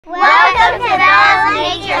Welcome to Bella's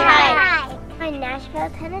Nature Hike. We're in Nashville,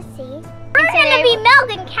 Tennessee. We're going to be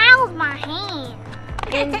milking cows by hand.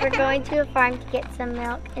 And we're going to a farm to get some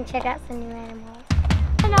milk and check out some new animals.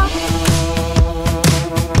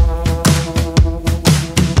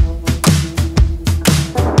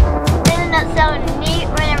 Isn't it so neat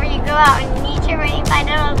whenever you go out in nature where you find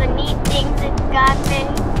out all the neat things that God's made?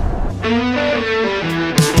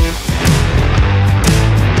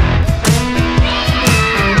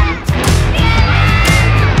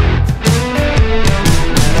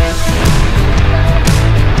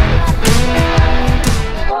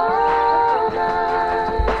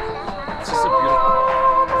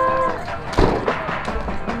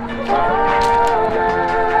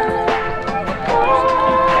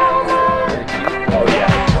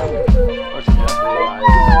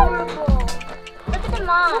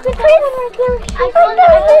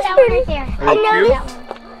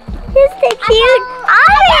 Isn't they cute?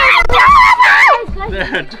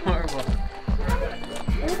 They're adorable.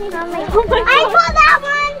 I call that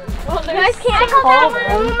one. Well, you guys can't call them.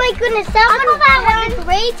 Oh my goodness, that one's a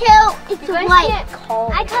gray tail. It's white.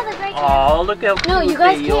 I call the gray tail. Oh, look how cute No, you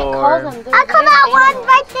guys can't call them. I call that one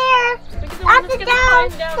right there. That's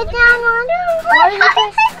the down one.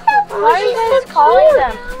 Why are you guys calling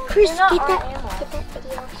them? Chris, They're not get our that animals.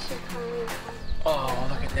 video. Oh,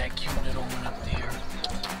 look at that cute little one up there.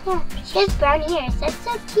 Yeah, she has brown hair. That's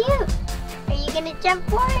so cute. Are you gonna jump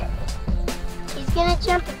for it? He's gonna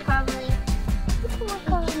jump it probably. Oh my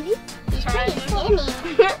God. He's pretty skinny.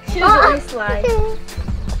 She doesn't really slide.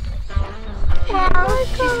 Oh,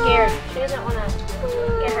 She's scared. She doesn't want to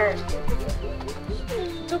get hurt.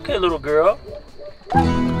 It's okay, little girl.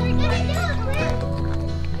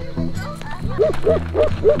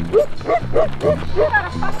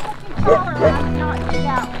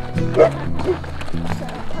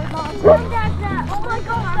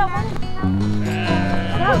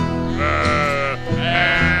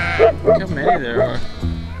 Look how many there are.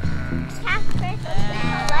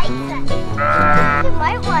 The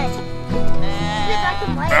white one. It's like a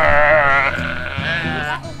white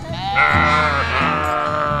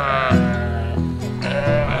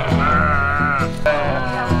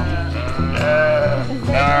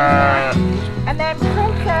And then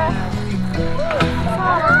Princess.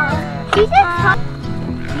 she's a top.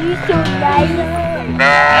 You're so nice.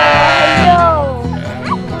 Hello.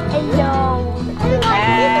 Hello.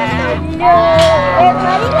 Hello.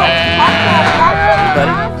 Everybody,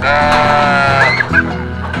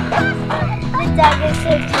 the dog is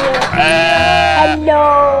so cute. Hello.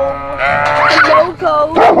 Hello,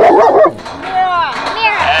 goat.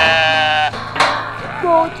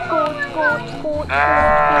 Goat, goat, goat, goat, goat.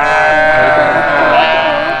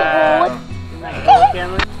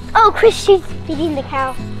 Oh, Chris, she's feeding the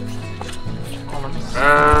cow.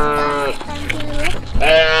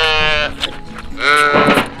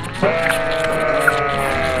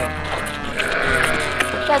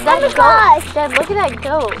 Dad, that goat. Dad, look at that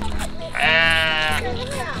goat.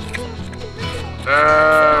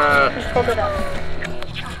 Just hold it up.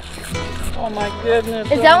 Oh my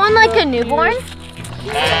goodness. Is that one like a newborn?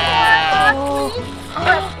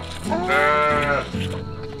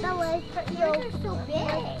 Yours are so big.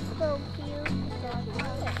 So cute.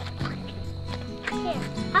 Here,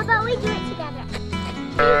 how about we do it together?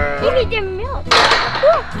 Give me the milk.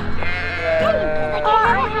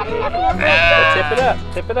 Tip it up.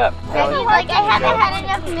 Tip it up. Like I haven't had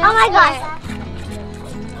enough milk. Oh my gosh.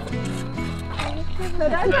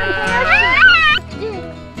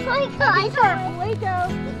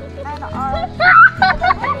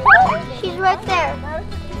 She's right there.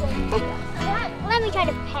 Let me try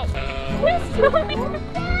to pet.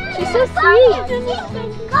 She's so sweet.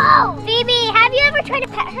 Go! Phoebe, have you ever tried to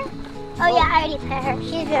pet her? Oh yeah, I already pet her.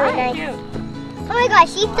 She's really nice. Oh my gosh,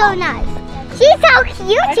 she's so nice. She's so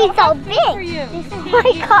cute. She's so big. Oh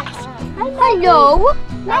my gosh. Hello.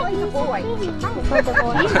 That was a boy.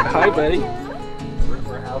 Hi, buddy.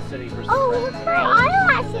 We're house sitting for some Oh, look at her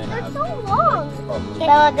eyelashes. They're so long.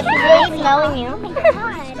 So the baby's smelling you.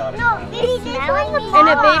 No, Phoebe, this one's the mama. And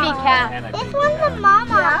a baby cat. This one's the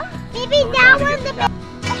mama. Phoebe, that one's the baby.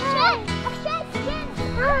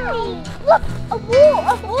 Hi. Look, a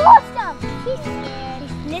blossom. She's scared.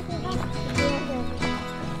 She's sniffing.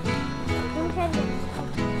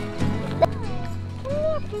 Come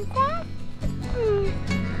here, princess.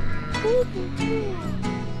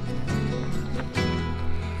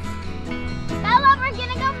 Bella, we're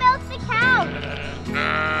gonna go milk the cows.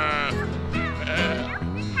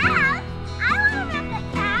 Cows? I want to milk a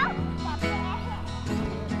cow.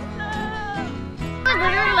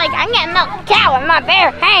 Literally like, I'm I'm getting milk cow in my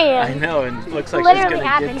bare hand. I know, and it looks like Literally she's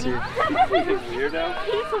gonna get you. Weirdo.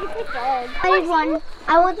 I need one.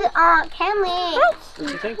 I want the Camly.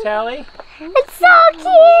 What you think, Tally? It's so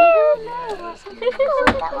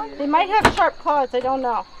cute. They might have sharp claws. I don't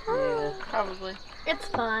know. Yeah. Probably. It's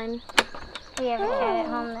fine. We have a cat at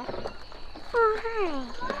home there. Oh, hi.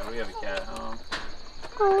 Yeah, we have a cat at home.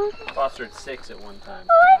 Oh. Fostered 6 at one time.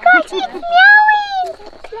 Oh my gosh, it's meowing!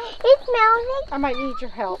 It's meowing. I might need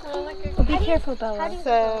your help. Be careful, Bella.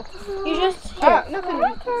 So, You just nothing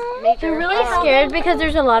major. You're really scared because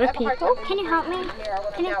there's a lot of people. Can you help me?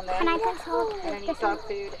 Can I just hold And I need dog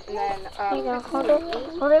food, and then Here you go. Hold it.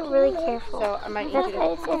 Hold it really careful. so I might need you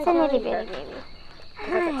to. It's a itty bitty baby. I've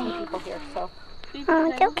got some people here, so.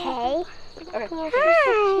 Oh, it's okay. Okay.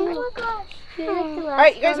 Hi. All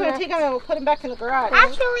right, you guys want to take them and we'll put them back in the garage.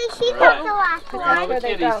 Actually, she Right. took the last Bring all one. the Where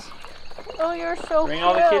they kitties. Oh, you're so Bring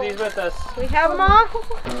all the kitties with us. We have them all?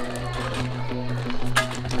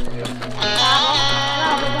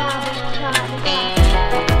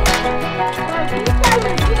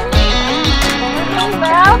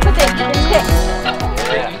 Well, but they eat ticks.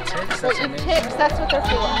 They eat ticks, They that's eat amazing. ticks, that's what they're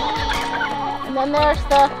for. And then there's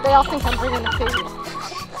they all think I'm bringing the food.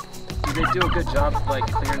 Do they do a good job of like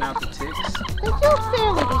clearing out the ticks? They do a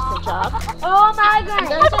fairly decent job. Oh my goodness.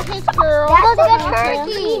 Those are his girls. That's a and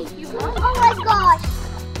turkey. Oh my gosh.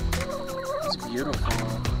 It's beautiful.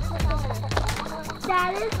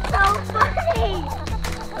 That is so funny.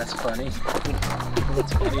 That's funny.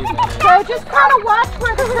 What's funny about it? So just kind of watch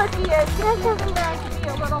where the turkey is. Just so we can be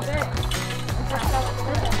a little bit.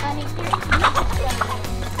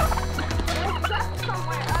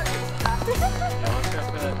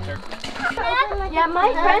 Yeah,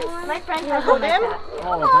 my friend has Hold one him. like that.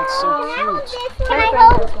 Oh, that's so cute. Can I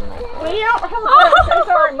hold? We don't hold those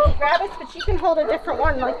are meat rabbits, but you can hold a different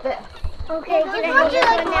one like this. Okay, can I hold this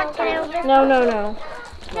one now? Can I hold this? No.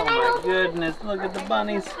 Oh my goodness, look at the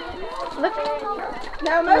bunnies. Look.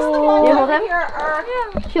 Now most of the ones You hold over him? here are.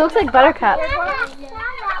 She looks like Buttercup.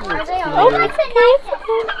 Are they Oh, all okay. really nice?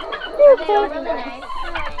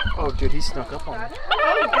 Oh, dude, he snuck up on me.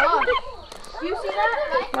 You see that?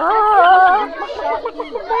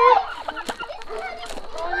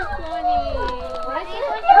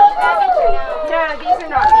 Yeah, these are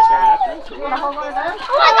not. You want to hold one of them?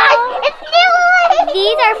 Oh my gosh, it's new!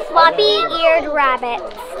 These are floppy-eared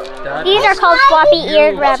rabbits. These are called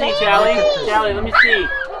floppy-eared rabbits. Tally, let me see.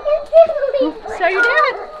 So you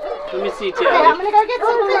did. Let me see, Okay, I'm Tally. gonna go get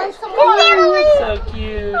some water. So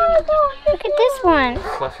cute. Look at this one.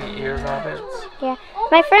 Fluffy ear rabbits. Yeah,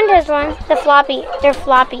 my friend has one. The floppy. They're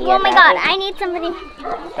floppy. Oh my god, I need somebody.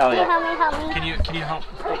 Tally, Help me. can you help?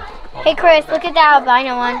 Hey Chris, look at the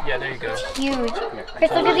albino one. Yeah, there you go. Huge.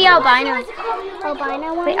 Chris, look at the albino.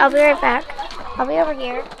 Albino one? Wait, I'll be right back. I'll be over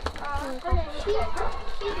here.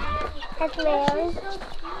 That's Larry.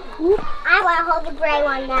 I want to hold the gray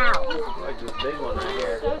one now. Like this big one right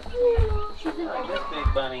here. Like this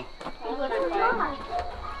big bunny.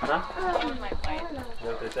 Huh? Is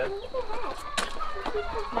that what they said?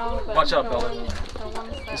 Watch out, Bella.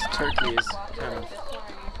 This turkey is kind of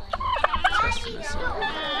testing us out.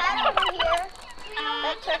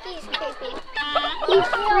 That turkey's creepy. He's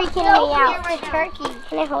freaking me out. The turkey.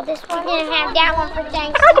 Can I hold this one? We're gonna have that one for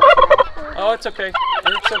Thanksgiving. Oh, it's okay.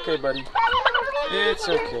 It's okay, buddy. It's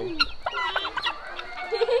okay.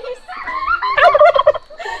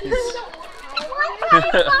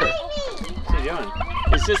 What's he doing?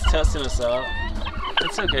 He's just testing us out.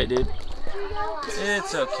 It's okay, dude.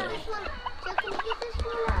 It's okay.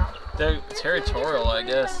 They're territorial, I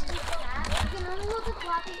guess.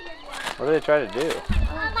 What do they try to do?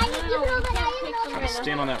 Trying to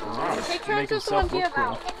stand on that rock to make himself look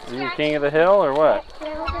cool. Are you king of the hill or what?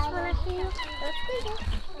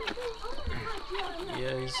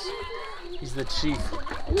 Yeah, he's the chief.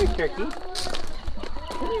 Come here, turkey.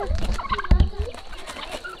 Come here.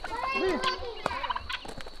 Come here.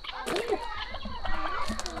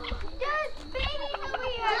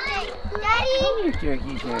 Come here,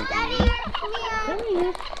 turkey, turkey. Come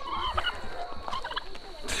here.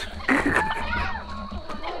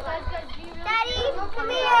 Daddy, come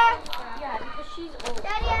here.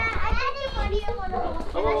 Daddy, I need to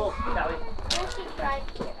Oh, Callie.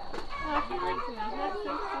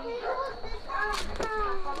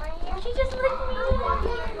 She just licked me.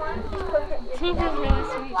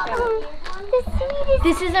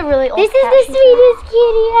 This is a really old This is cat. the sweetest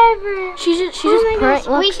kitty ever. She's just purring.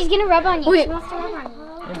 Look. Wait, she's gonna rub on you. Wait. She wants to rub on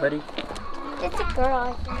you. Hey, buddy. It's a girl,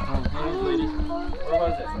 I think. Oh, hey, lady. What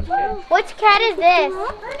was it? Which cage? Which cat is this?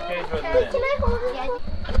 Which cage was it in? I hold it?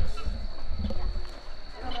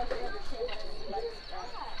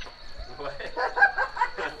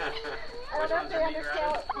 don't they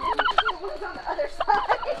understand what's on the other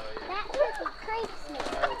side? That creeps me.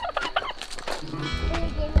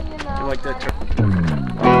 You like that turkey?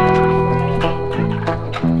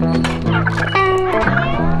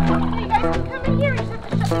 You guys can come in here. You just have to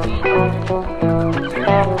shut the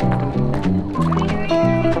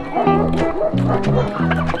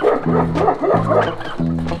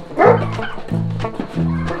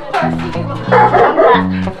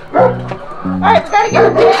Alright, try to get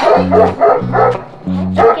it.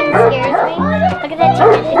 Chicken scares me. Look at that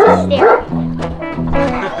chicken, it's just staring.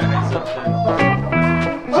 It's okay.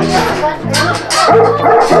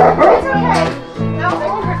 No, it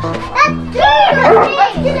won't hurt you. That's big!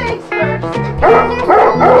 Let's get eggs first. They're so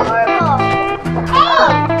adorable.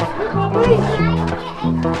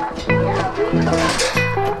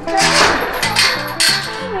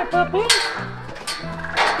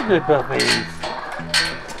 Good puppies.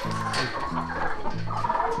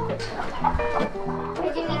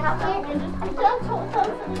 Did you need help here?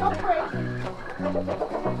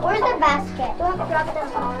 Where's the basket? Don't drop them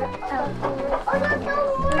all. Oh, that's so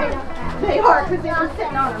warm. They are, because they were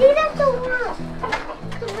sitting on them. See, that's so warm.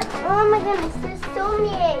 Oh my goodness, there's so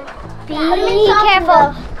many eggs. Be careful.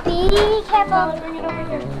 Be careful. Bring it over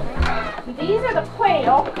here. These are the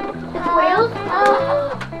quail. The quails?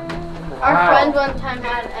 Our friend one time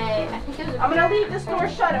had a, I think it was I'm going to leave this door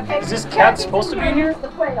shut, okay? Is this cat supposed to be in here? The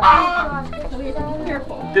quail. So we have to be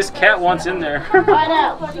careful. This cat wants in there. I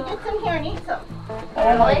know. She gets in here and eats them.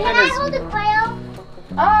 Oh my Can I goodness. hold the quail?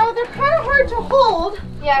 They're kind of hard to hold.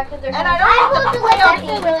 Yeah, because they're And I don't want the quail to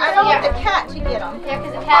eat. I don't want the cat to get them. Yeah,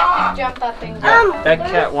 because the cat can jump up and go. That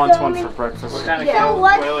cat wants one for breakfast. What kind of Yeah.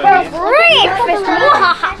 quail For it is? breakfast.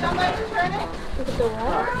 Somebody turn it.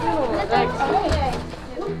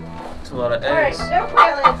 It's a lot of Alright, eggs. no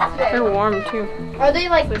quail eggs today. They're warm too. Are they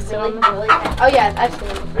like really? Oh yeah, I've seen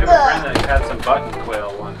them. We have a friend that had some button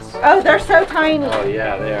quail once. Oh, they're so tiny. Oh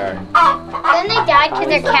yeah, they are. Then they died because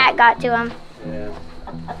their cat got to them. Yeah.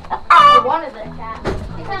 One of their cats.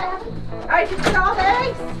 Alright, did you get all the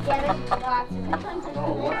eggs?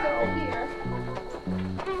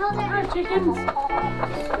 Chickens.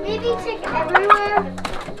 Maybe chick everywhere.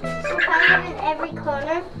 Kind of in every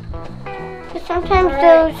corner. But sometimes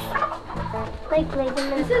those like lay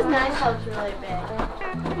them in. This is nice how it's really big.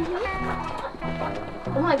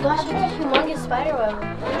 Oh my gosh, it's a humongous spider web.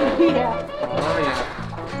 Yeah. Oh yeah.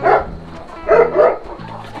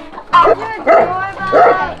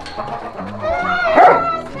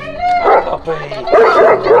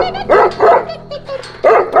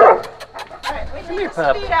 Alright, we here, need to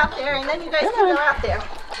pup. speed out there and then you guys can go out there.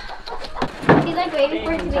 He's like waiting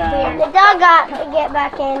for it to be clear. The dog got to get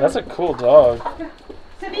back in. That's a cool dog.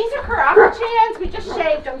 So these are Caracachans. We just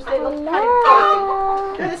shaved them so they look kind of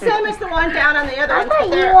crazy. They're the same as the one down on the other ones, but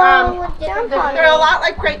they're a lot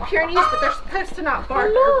like Great Pyrenees, but they're supposed to not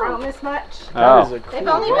bark or roam as much. Oh. They've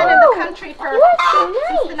only been in the country for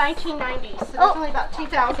since the 1990s, so there's only about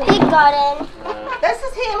 2,000. Pig got in. This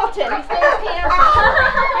is Hamilton. His name is Hamilton.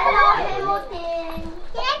 Hello, Hamilton.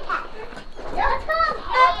 Yeah. Yeah.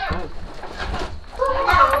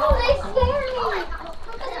 Oh, they scare me.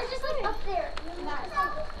 Because they're just like up there.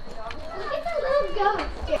 Look at the little goats.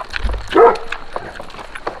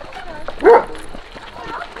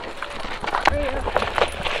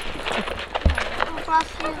 Cross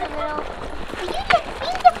through the middle. You get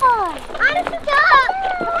beautiful. How does it go?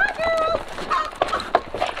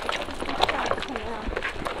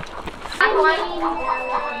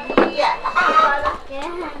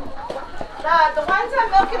 Yeah. The ones I'm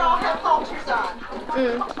milking all have halters on.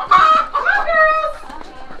 Come on, girls.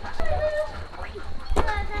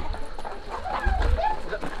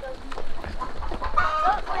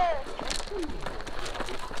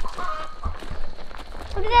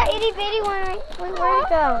 Look at that itty bitty one. Wait, where'd it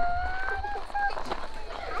go?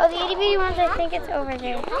 Oh, the itty bitty ones, I think it's over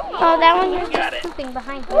there. Oh, that one was just pooping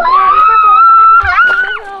behind me.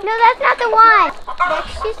 No, that's not the one.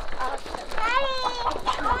 That's just us. I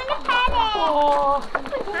want to pet it.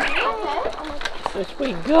 There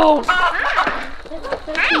we go.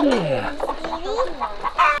 Yeah.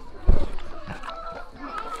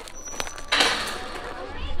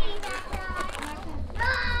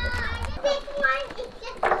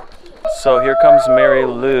 So here comes Mary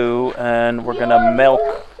Lou, and we're gonna milk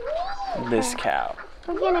this cow.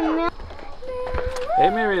 We're gonna milk. Hey,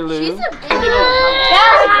 Mary Lou. No!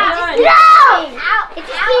 It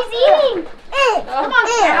just keeps eating. Come on,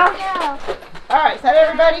 cow. Alright, is that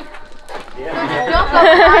everybody?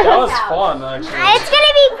 That was fun, actually. It's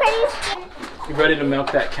gonna be pretty scary. You ready to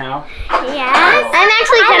milk that cow? Yes. I'm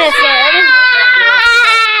actually kind of scared.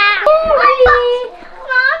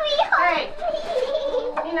 Mommy, Alright,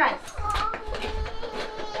 nice.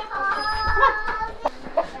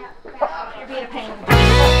 Come on. You're being a pain.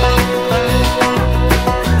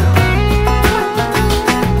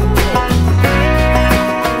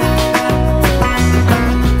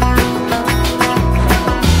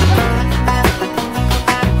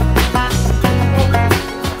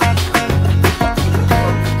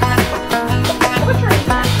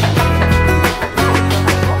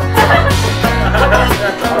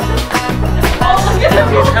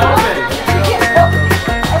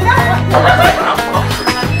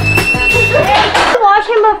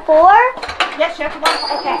 Yes, you have to wash.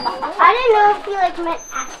 Okay. I didn't know if you like meant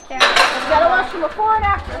after. You gotta wash them before and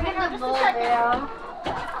after. Hang on just a second.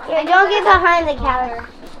 Yeah, don't get behind the cow.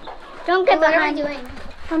 Don't get behind. What are we doing?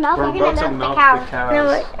 We're milking about to the milk cow. the cows.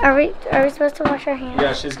 No, are we supposed to wash our hands?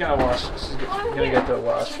 Yeah, she's gonna wash. She's gonna get the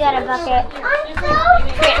wash. She's got a bucket.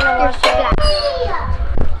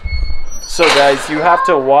 So guys, you have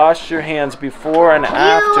to wash your hands before and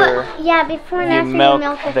after Yeah, before and you after milk you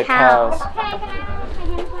milk the cows.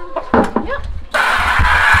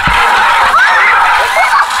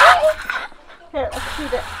 Here, let's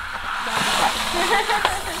shoot it.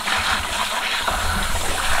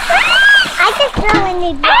 I just really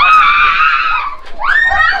need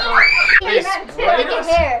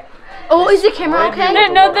Oh, is the camera okay?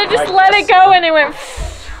 No, they just let it go and it went.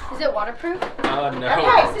 Is it waterproof? Oh no.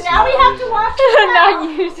 Okay, so now we have to wash it. Not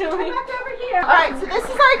usually. Back over here. All right, so this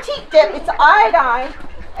is our teat dip. It's iodine,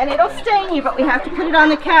 and it'll stain you, but we have to put it on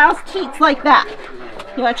the cow's teats like that.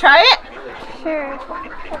 You want to try it? Sure.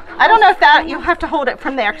 I don't know if that, you'll have to hold it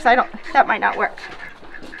from there, because that might not work.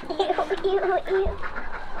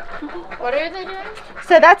 What are they doing?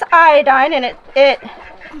 So that's iodine, and it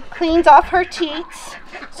cleans off her teats.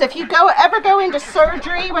 So if you ever go into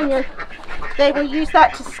surgery, they will use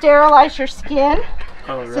that to sterilize your skin.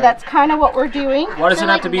 Oh, right. So that's kind of what we're doing. Why does it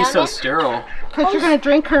have to be so sterile? Because you're going to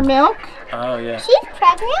drink her milk. Oh yeah. She's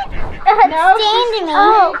pregnant? No, Stained me.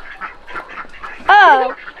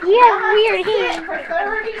 Oh, you have weird hair. for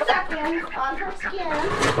 30 seconds on her skin.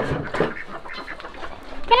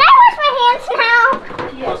 Can I wash my hands now?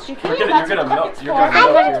 Yes, you can. You're gonna milk. You're I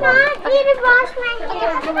gonna milk just your want you to wash my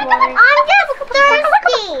hands. I'm just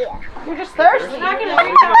thirsty. You're just thirsty.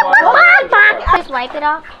 Just wipe it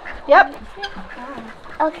off. Yep.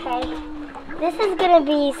 Okay. This is gonna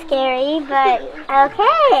be scary, but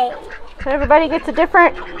okay. So everybody gets a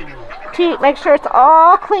different teat. Make sure it's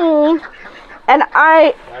all clean. And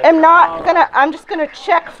I'm just gonna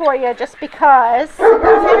check for you just because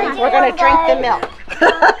we're gonna drink the milk.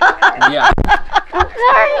 Yeah. I'm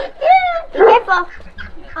sorry. Be careful.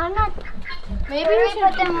 I'm not. Maybe we should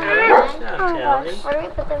put them on. Where do we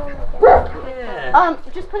put them on?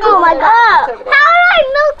 Just put it Oh my in the god. box over How there. do I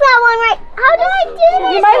milk that one right? How do I do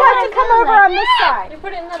this? You might have to come over on this side.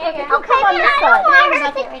 Put it in the bucket. Come on this I don't side.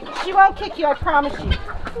 want her to. She won't kick you, I promise you.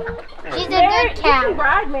 She's a good You can cow.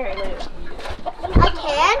 ride Mary Lou. I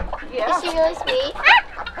can? Yeah. Is she really sweet?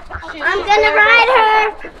 She's I'm gonna ride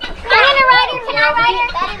her. I'm gonna ride her. Can I ride her?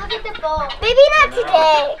 Daddy, look at the bowl. Maybe not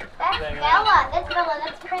today. That's Bella. That's Bella.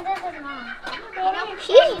 That's Princess's mom.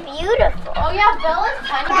 She's beautiful. Oh yeah, Bella's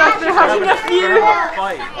kind of.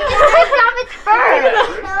 It's fur.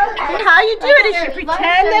 And how you do it is you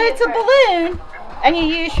pretend that it's a balloon and you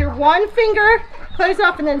use your one finger, close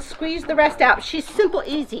off, and then squeeze the rest out. She's simple,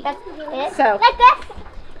 easy. So, Like this?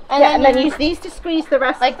 and then use these to squeeze the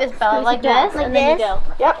rest. Like this, Bella, like down. this, Like and then you this? go.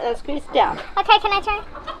 Yep, and then squeeze it down. Okay, can I try?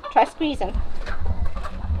 Try squeezing.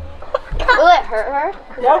 Will it hurt her?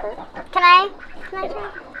 Nope. Can I try?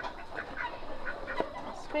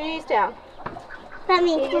 Squeeze down. Let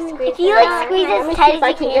me. If you like squeeze Let me as see tight if I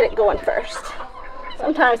as you can get can. it going first.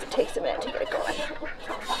 Sometimes it takes a minute to get it going.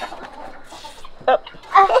 Oh.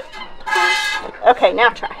 Okay, now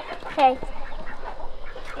try. Okay.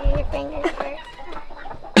 Use your fingers first.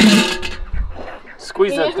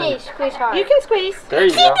 Squeeze You that just need thing. to squeeze hard. You can squeeze. There you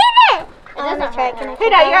She go. did it! I'm gonna try. Can I Okay,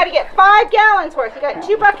 now you got to get 5 gallons worth. You got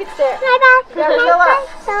 2 buckets there. try Bella? You gotta fill up.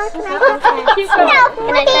 Can I Keep try? going.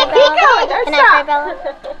 Can I try Keep Bella? going. Don't Can I try stop. Bella?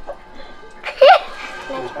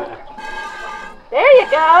 There you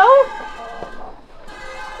go.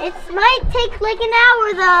 It might take like an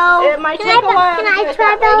hour though. It might take a while. Can to do I it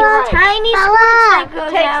try that way. Bella? You're right. Tiny Bella.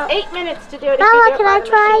 It takes 8 minutes to do it. if you Bella, do it can by I the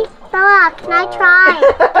try? machine. Bella, can I try?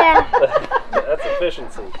 That's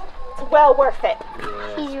efficiency. It's well worth it.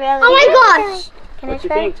 She's really. Oh my gosh! Can I What you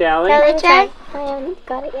try? think, Tally? Tally, try. I haven't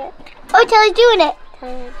got it yet. Oh, Tally's doing it.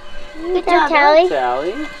 Good job, Tally.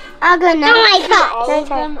 Tally. I'll go now. Oh my gosh!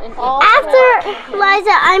 After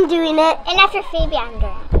Liza, I'm doing it. And after Phoebe, I'm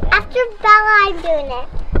doing it. After Bella, I'm doing it.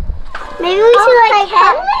 Maybe we should like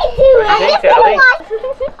help me do What do you think, Tally?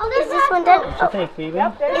 one done. What you think, Phoebe?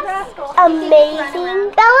 It's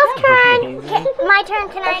amazing. Bella's turn. My turn.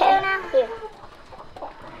 Can I go now? Here.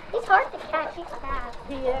 He's hard to catch. He's fast.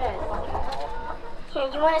 He is. Here,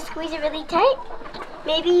 you want to squeeze it really tight?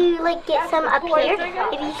 Maybe you like get some up here.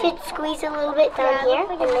 Maybe you should squeeze a little bit down here.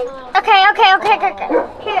 And then... Okay.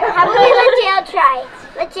 Here, how about we let Jail try?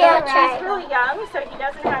 Let Jail try. He's really young, so he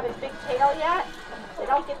doesn't have his big tail yet. They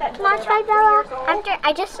don't get that. Come on, try Bella.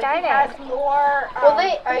 I just started. He has more.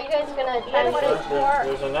 Are you guys gonna try to do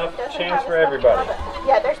There's enough chance for everybody.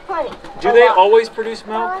 Yeah, there's plenty. Do they always produce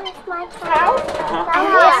milk? Cows?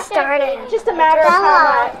 I just started. Just a matter of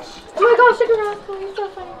how much. Oh my gosh, look at Roscoe, he's so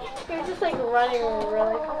funny. You're just like running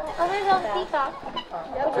really. Oh, there's a peacock.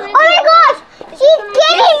 Oh my gosh! She's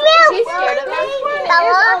getting milk! She's scared of us.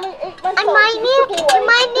 Bella, you might need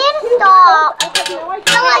to stop.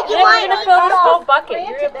 Bella, you might need to Fill this whole stop. bucket.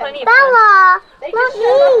 You're gonna have plenty of time. Bella, They look just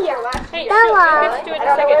showed up me. here last Hey, year. Bella. let's do it I in a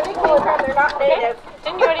don't know where second. they came from. They're not native.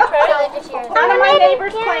 Didn't you already try it? None of my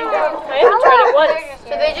neighbors claim them. I haven't tried it once.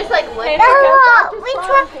 So they just like went. Bella,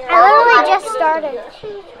 I literally just started.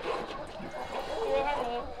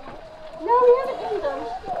 No, we haven't named them.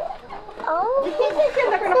 Oh, We keep thinking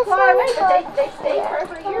they're going to fly away, but they stay for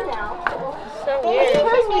over a year now. So weird.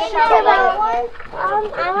 Supposed to be I showing.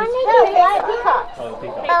 want to No, do white peacocks. Oh, the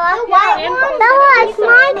peacock. Bella, it's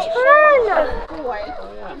my turn. Boy,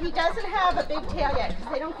 he doesn't have a big tail yet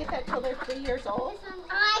because they don't get that till they're 3 years old.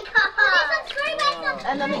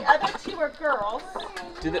 And then the other two are girls.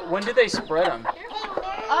 When did they spread them?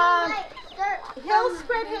 He'll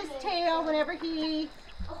spread his tail whenever he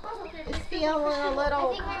is feeling a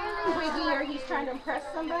little twiggy or he's trying to impress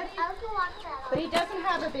somebody. But he doesn't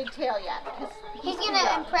have a big tail yet. He's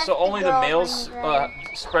gonna impress So only the males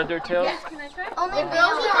spread their tails? Only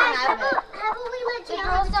girls don't have it. The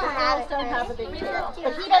girls don't have Girls it. don't have a big tail.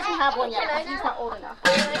 But he doesn't have one yet because he's not old enough.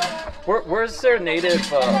 Where's their native,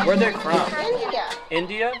 where are they from? India.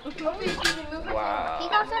 India? Wow.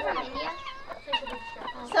 Peacocks are from India.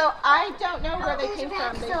 So I don't know where they came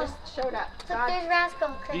from. They just showed up. God. There's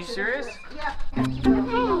Rascal. Are you serious? Yeah.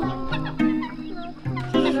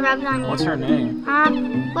 She just rubs on you. What's her name?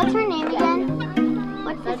 What's her name again?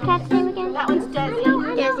 What's this cat's name again? That one's Desi.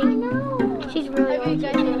 Desi. She's really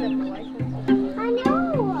good. I know.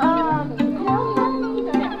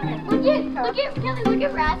 Look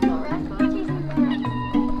at Rascal.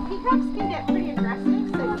 Peacocks can get pretty aggressive,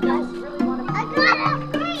 so you guys really want to. I got him.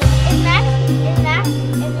 Is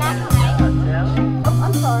Max okay? Oh,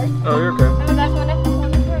 I'm sorry. Oh, you're okay. Oh, that's one of the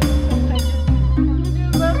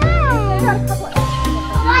They got a couple of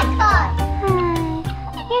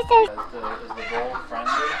Here's the... Is the bowl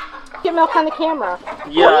friendly? Get milk on the camera.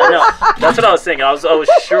 Yeah, I know. That's what I was thinking. I was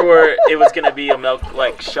sure it was gonna be a milk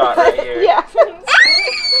shot right here. Yeah.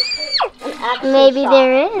 Maybe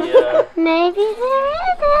there is. Yeah. Maybe there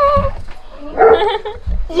isn't.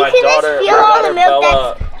 You My can daughter, just feel all the milk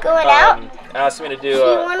that's going out. Asked me to do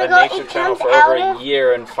So you wanna a go- nature it channel comes for over out a of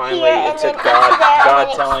year, and finally Here, it and took then after that, God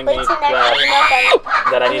when it telling me splits in there, you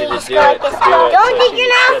know, that I needed you to just do go it. like this. To do it. Don't So dig she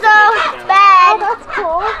your said nose to though. make a It's channel. bad. That's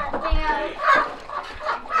cool.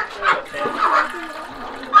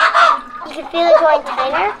 You can feel it going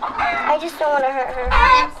tighter. I just don't want to hurt her.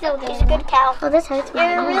 She's a good cow. Oh, this hurts me.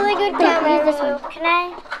 You're a really good cow. Can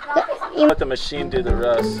I? Let the machine do the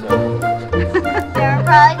rest. So. They're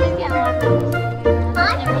probably just gonna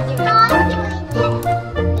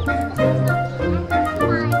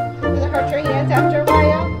Does it hurt your hands after a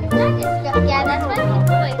while? Yeah, that's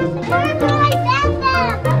what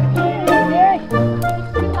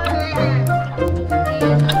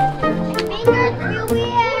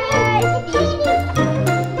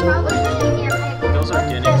Those are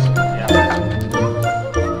guineas. Yeah.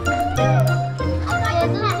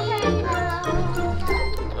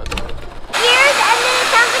 Here's, and then it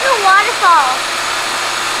sounds like a waterfall.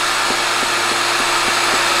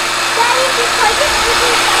 Daddy, just like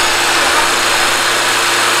it.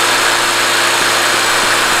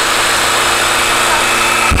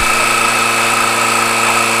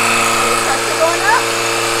 Going up.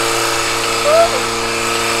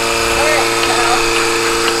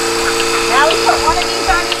 Now we put one of these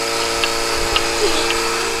on each cheek.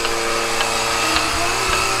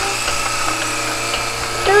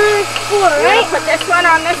 There's four, We're right? gonna put this one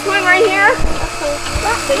on this one right here. So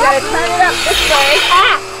you gotta turn it up this way.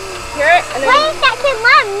 Here it, and then. Wait, that can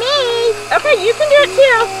let me. Okay, you can do it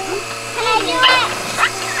too. Can I do it?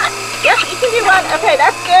 Yep, you can do one. Okay,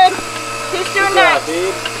 that's good. Who's doing Yeah, next?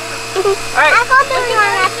 dude. Alright. I thought there was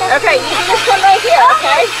one at the... Okay, you can just come right here,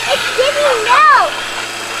 okay? It's giving milk.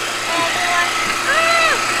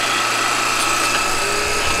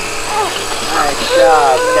 Nice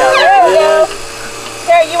job, Kelly.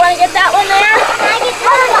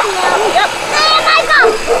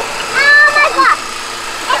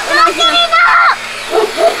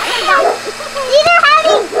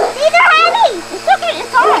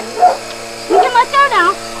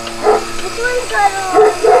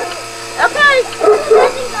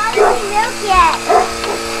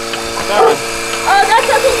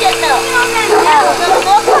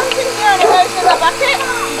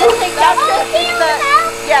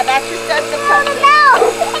 Yeah, that's your studs that touch it. No!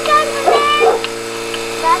 It goes in there!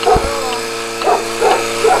 That's cool.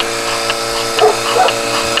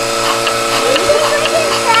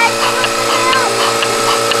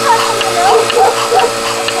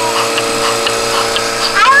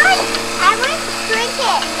 I would drink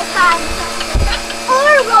it because,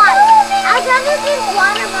 or water. I'd rather drink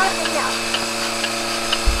water more than milk.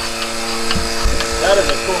 That is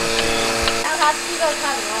a cool machine. I'll have to go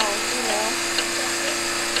have it all, you know.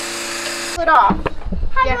 Put off.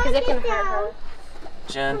 Yeah, because it can hurt her.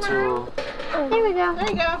 Gentle. There we go. There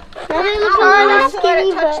you go. I want to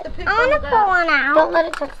Skinny, but I want to put one out. Don't let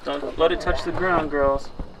it touch. Don't let it touch the ground, girls.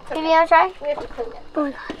 Maybe you want to try? We have to clean it. Oh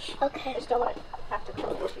my gosh. Okay. Just don't let it have to clean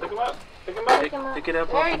it. Pick them up. Pick them up. Pick it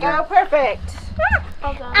up. There you go. Perfect. I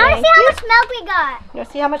want to see how much milk we got. You want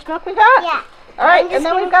to see how much milk we got? Yeah. All right, and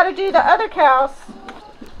then we've got to do the other cows.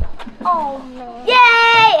 Oh man.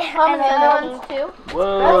 Yay! How many other ones too?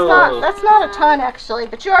 Whoa. That's not a ton actually,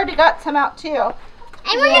 but you already got some out too.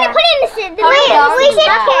 And we're gonna put it in the we should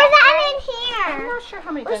pour that in here. I'm not sure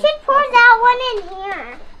how many. We should pour that one in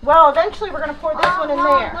here. Well, eventually we're gonna pour this one in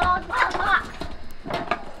there.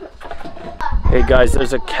 Hey guys,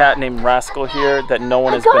 there's a cat named Rascal here that no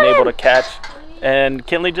one has been able to catch, and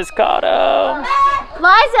Kinley just caught him.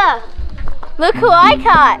 Liza, look who I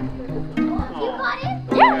caught. You got it?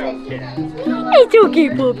 Yeah. It's okay,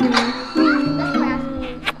 puppy.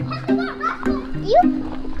 You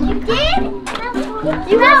did?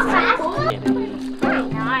 You got Rascal?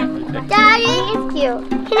 Daddy is cute.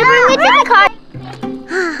 Can you bring me to the car?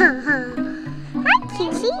 Hi,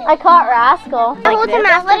 cutie. I caught Rascal. Hold him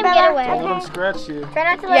out. Let him get Don't away. let him scratch you. Try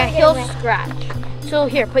not to Yeah, let him he'll get away. scratch. So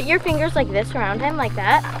here, put your fingers like this around him, like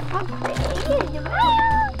that.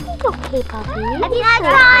 It's okay, puppy. Can I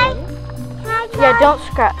try? Yeah, don't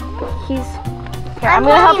scratch. He's. Here, I'm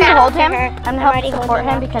gonna help you hold him. I'm gonna help you support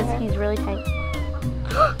him because he's really tight.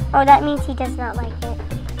 Oh, that means he does not like it.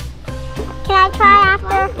 Can I try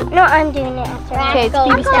after? No, I'm doing it after. Okay, it's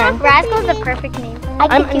Phoebe's turn. Rascal's the perfect name for him.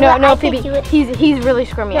 No, Phoebe. He's really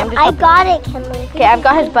squirmy. I'm just I helping got it, Kinley. Okay, I've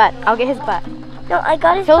got his butt. I'll get his butt. No, I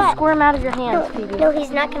got his He'll butt. squirm out of your hands, Phoebe. No, he's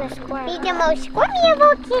not gonna squirm. He's the most squirmy of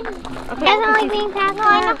all kittens. Okay. Doesn't like being passed.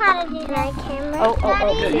 I know how to do that. Camera. Oh.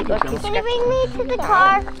 Daddy, Look, he's can you scratching. bring me to the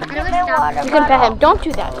car? Get my water You can pet bottle. him. Don't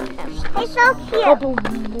do that to him. It's so cute.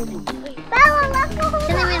 Bella, let's go.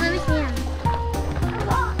 Let me see him.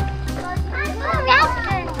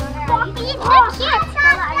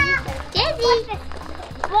 Dizzy.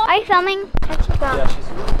 Are you filming? Yeah, she's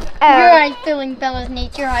You're already filming Bella's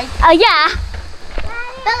nature hike. Oh yeah.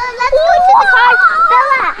 Bella, let's go to the car.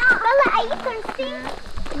 Bella, are you thirsty?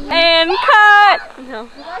 And cut. No.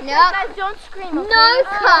 No, Guys, don't scream. Okay? no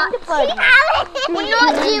cut. We're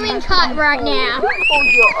not doing cut right now.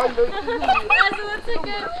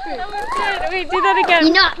 Wait, do that again.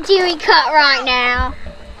 You're not doing cut right now.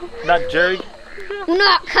 not Jerry. We're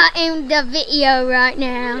not cutting the video right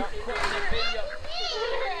now.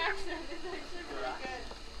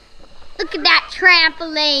 Look at that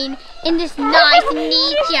trampoline in this nice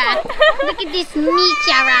nature. Look at this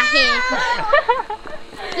nature right here.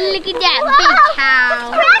 Look at that big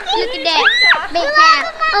cow. Look at that big cow.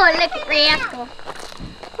 Oh, look at Rascal.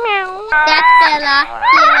 That's Bella.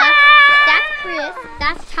 That's Chris.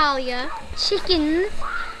 That's Talia. Chickens.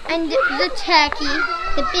 And the turkey.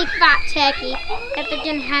 The big fat turkey that they're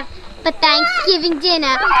going to have for Thanksgiving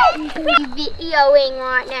dinner. You're videoing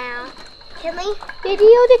right now. Kinley, Video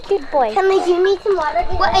the cute boy. Kinley, do you need some water?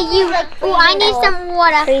 What are you? Oh, I need some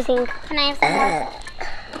water. Freezing. Can I have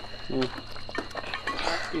some water?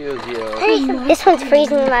 Excuse you. This one's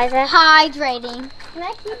freezing, Liza. Hydrating. Can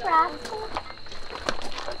I keep Rascal?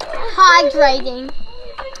 Hydrating.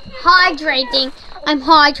 Hydrating. I'm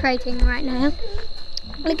hydrating right now.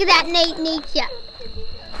 Look at that neat nature.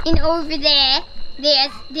 And over there,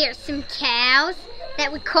 there's some cows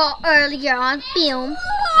that we caught earlier on film.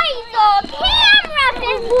 Liza, camera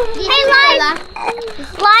film. This Hey, is Liza. Bella.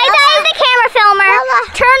 Liza is the camera filmer.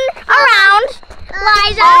 Turn around.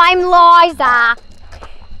 Liza. I'm Liza.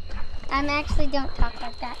 I actually don't talk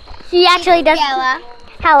like that. She actually does. Bella.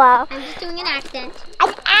 Hello. I'm just doing an accent.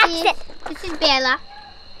 An accent. This is Bella.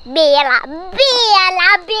 Bella.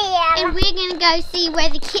 And we're gonna go see where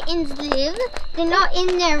the kittens live. They're not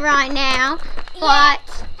in there right now, but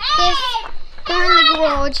they're in the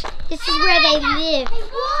garage. This is where they live.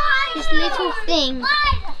 This little thing.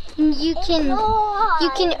 And you can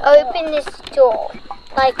open this door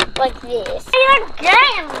like this.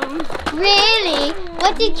 Really?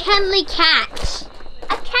 What did Kenley catch?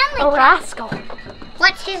 A Kenley. A rascal.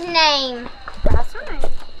 What's his name?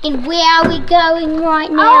 And where are we going right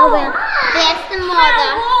now? Well, That's the mother.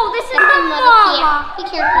 Whoa, this is That's the mother here. Be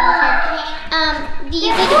careful with her. These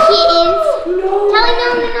are the kittens. Tell me,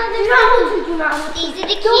 no. These are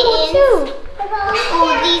the kittens.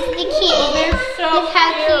 Oh, these are the kittens. They're so Look how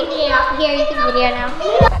cute they are. Here, you can video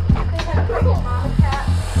now.